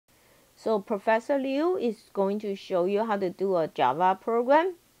So Professor Liu is going to show you how to do a Java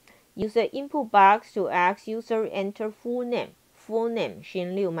program. Use the input box to ask user enter full name,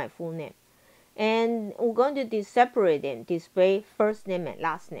 Shin Liu, my full name. And we're going to separate and display first name and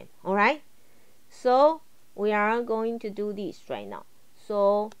last name. Alright? So we are going to do this right now.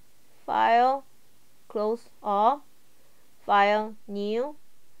 So file, close off, file, new,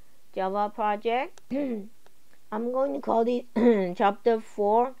 Java project. I'm going to call it chapter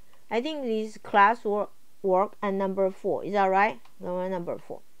 4. I think this class work at number 4. Is that right? Number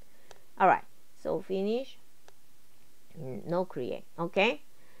 4. Alright, so finish. No create. Okay.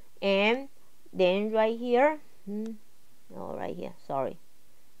 And then right here. No, right here. Sorry.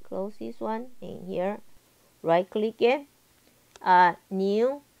 Close this one. And here. Right click it.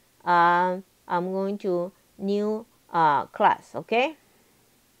 New. I'm going to new class. Okay.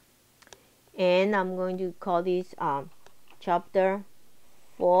 And I'm going to call this chapter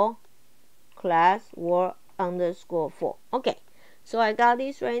 4 class work underscore 4. Okay, so I got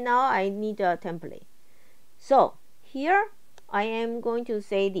this right now. I need a template. So here I am going to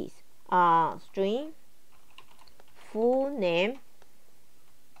say this string full name.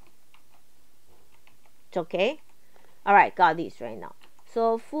 It's okay. Alright, got this right now.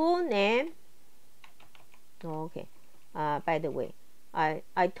 So full name. Okay. By the way, I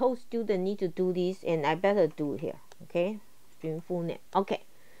told student need to do this, and I better do it here. Okay, string full name. Okay,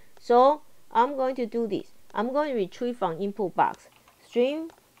 so I'm going to do this. I'm going to retrieve from input box string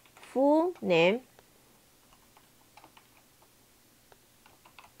full name.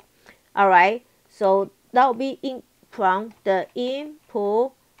 Alright, so that will be in from the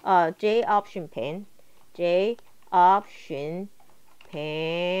input JOptionPane,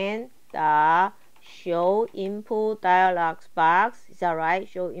 JOptionPane.showInputDialog box. Is that right?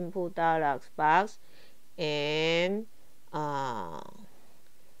 Show input dialog box, and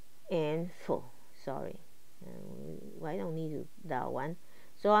full. Sorry, I don't need that one.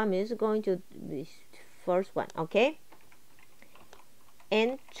 So I'm just going to this first one. Okay.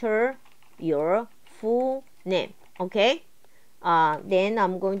 Enter your full name. Okay. Then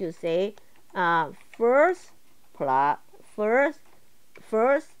I'm going to say first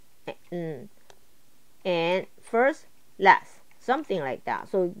and first last, something like that.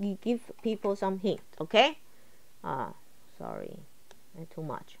 So you give people some hint. Okay. Sorry, too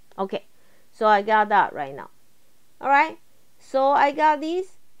much. Okay, so I got that right now. Alright, so I got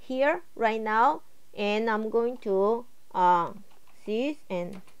this here right now, and I'm going to see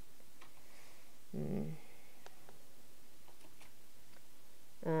and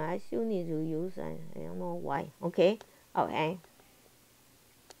I still need to use, I don't know why. Okay. Okay.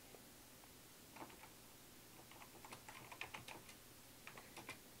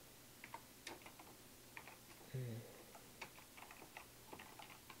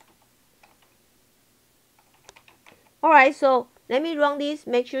 Alright, so let me run this,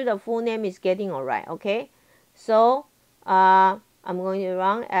 make sure the full name is getting alright. Okay, so I'm going to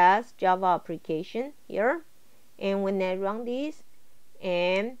run as Java application here, and when I run this,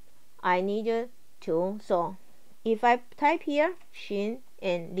 and I need to, so if I type here Shin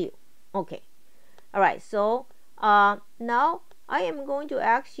and Liu. Okay. Alright, so now I am going to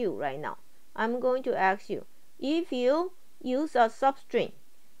ask you right now. I'm going to ask you if you use a substring.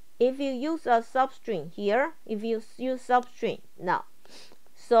 If you use a substring here, if you use substring now,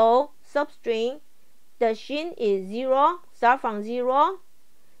 so substring, the Shin is 0, start from 0,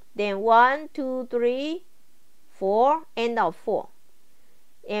 then 1, 2, 3, 4, end of 4,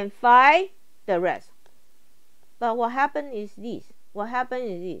 and 5, the rest. But what happened is this. What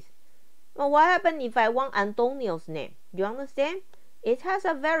happened is this. Well, what happened if I want Antonio's name? Do you understand? It has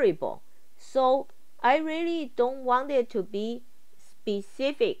a variable, so I really don't want it to be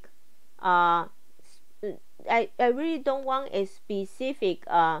specific. I really don't want a specific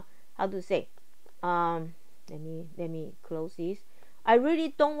how to say, let me close this. I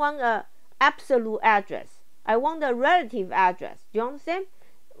really don't want a absolute address. I want a relative address. Do you understand?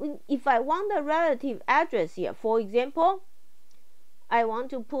 If I want the relative address here, for example, I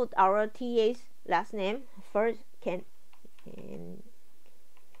want to put our TA's last name first.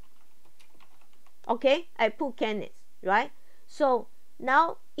 Okay, I put Kenneth, right? So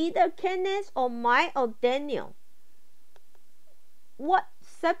now either Kenneth or Mike or Daniel, what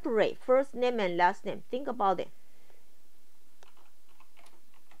separate first name and last name? Think about it.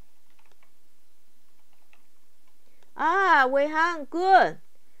 Wei Han, good.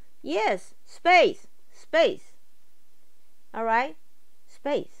 Yes, space. Alright,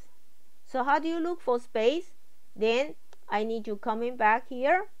 space. So how do you look for space? Then I need to coming back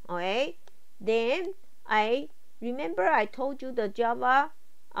here. Okay, then I remember I told you the Java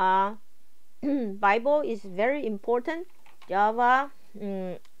Bible is very important. Java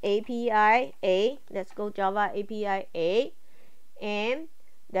API A. Let's go Java API A, and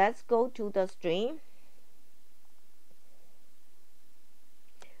let's go to the string.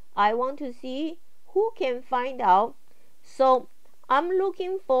 I want to see who can find out. So I'm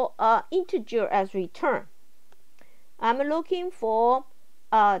looking for an integer as return. I'm looking for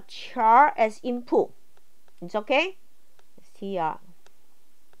a char as input. It's okay? str.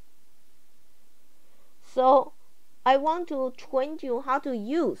 So I want to train you how to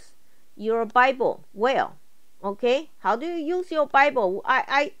use your Bible well. Okay? How do you use your Bible?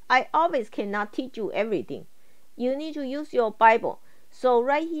 I always cannot teach you everything. You need to use your Bible. So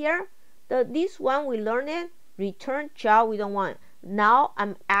right here, this one we learned it. Return char we don't want. Now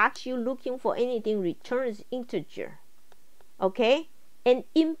I'm actually looking for anything returns integer. Okay? And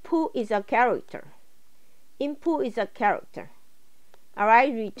input is a character. Input is a character.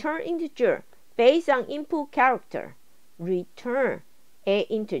 Alright, return integer. Based on input character, return a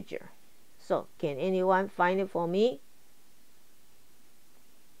integer. So can anyone find it for me?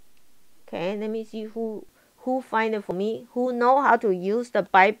 Okay, let me see who find it for me. Who know how to use the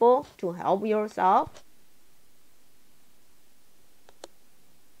Bible to help yourself?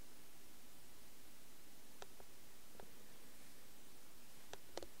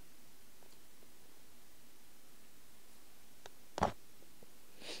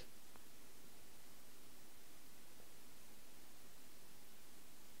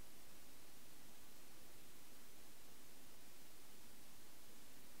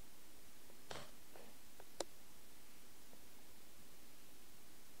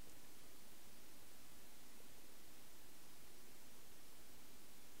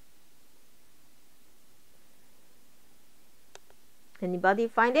 Anybody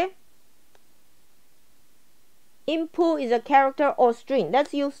find it? Input is a character or string.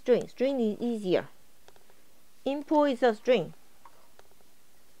 Let's use string. String is easier. Input is a string.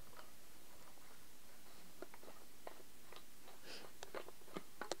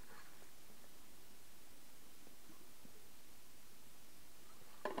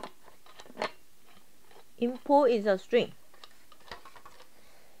 Input is a string.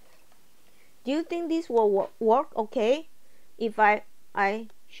 Do you think this will work okay? If I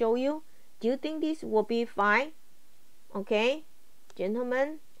show you, do you think this will be fine? Okay,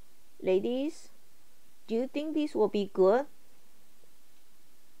 gentlemen, ladies, do you think this will be good?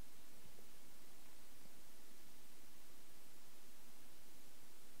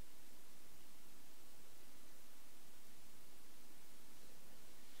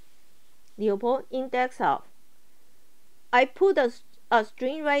 Leopold, index of. I put a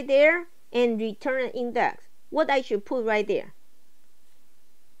string right there and return an index. What I should put right there?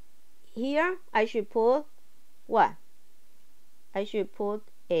 Here I should put what? I should put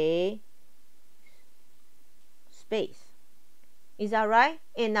a space. Is that right?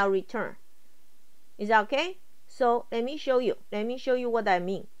 And now return. Is that okay? So let me show you. Let me show you what I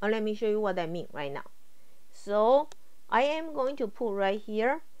mean. Or let me show you what I mean right now. So I am going to put right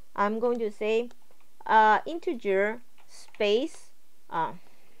here. I'm going to say integer space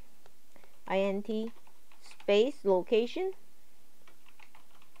int space location,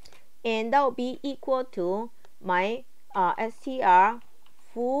 and that will be equal to my str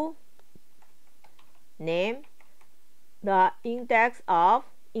full name, the index of,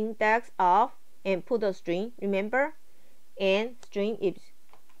 and put a string, remember, and string is,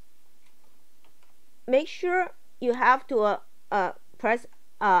 make sure you have to press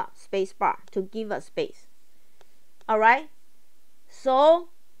space bar to give a space. Alright, so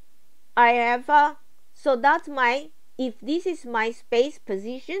I have so that's my, if this is my space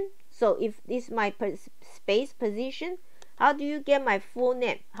position, so if this is my space position, how do you get my full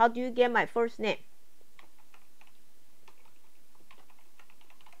name? How do you get my first name?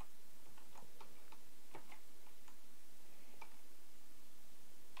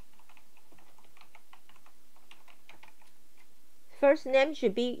 First name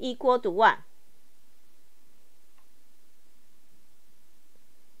should be equal to what?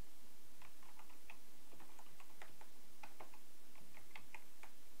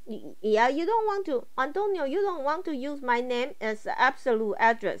 Yeah, you don't want to, Antonio, you don't want to use my name as the absolute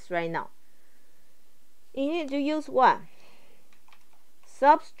address right now. You need to use what?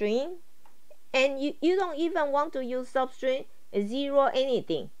 Substring. And you don't even want to use substring 0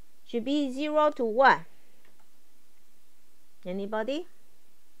 anything. Should be 0 to what? Anybody?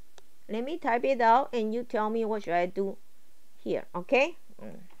 Let me type it out and you tell me what should I do here, okay?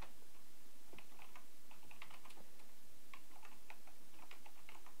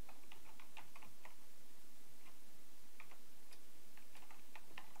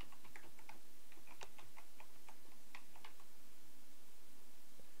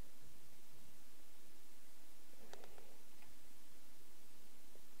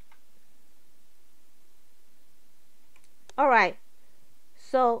 Alright,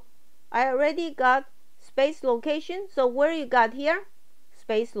 so I already got space location. So where you got here?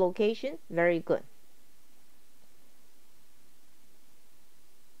 Space location. Very good.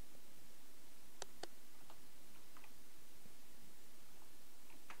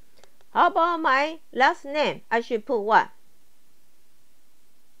 How about my last name? I should put what?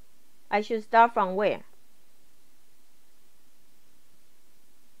 I should start from where?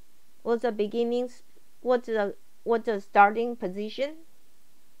 What's the beginning? What's the starting position?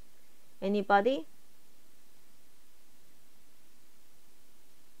 Anybody?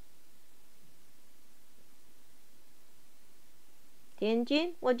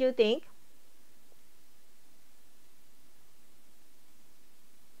 Tianjin, what do you think?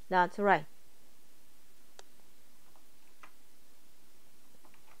 That's right.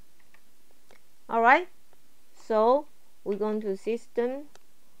 Alright, so we're going to system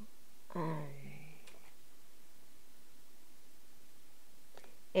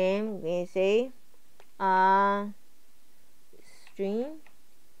and we say string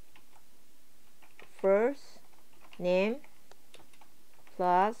first name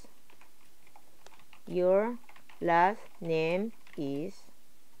plus your last name is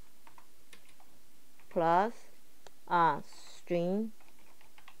plus string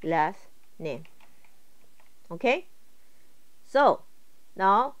last name. Okay, so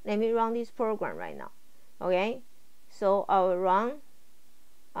now let me run this program right now. Okay, so I will run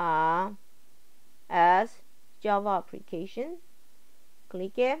as Java application.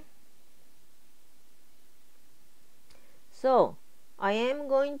 Click it. So I am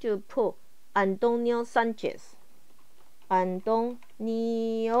going to put Antonio Sanchez.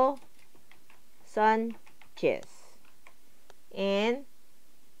 Antonio Sanchez, and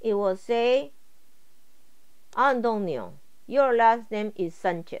it will say, Antonio, your last name is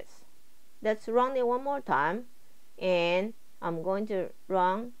Sanchez. Let's run it one more time, and I'm going to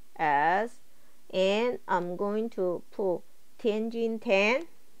run as, and I'm going to put Tianjin 10,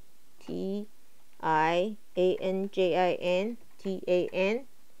 Tianjin,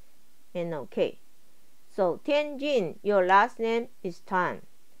 and OK. So Tianjin, your last name is Tan.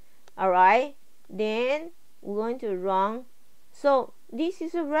 Alright, then we're going to run. So this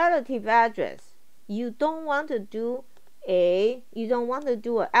is a relative address. You don't want to do an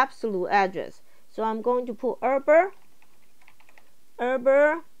absolute address. So I'm going to put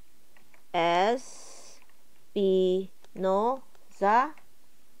Espinoza.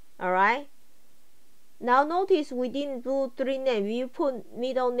 Alright. Now notice we didn't do three names. If you put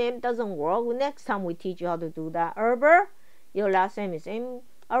middle name, doesn't work. Next time we teach you how to do that. Espinoza, your last name is M.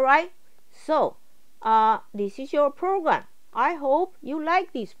 Alright. So this is your program. I hope you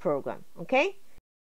like this program. Okay.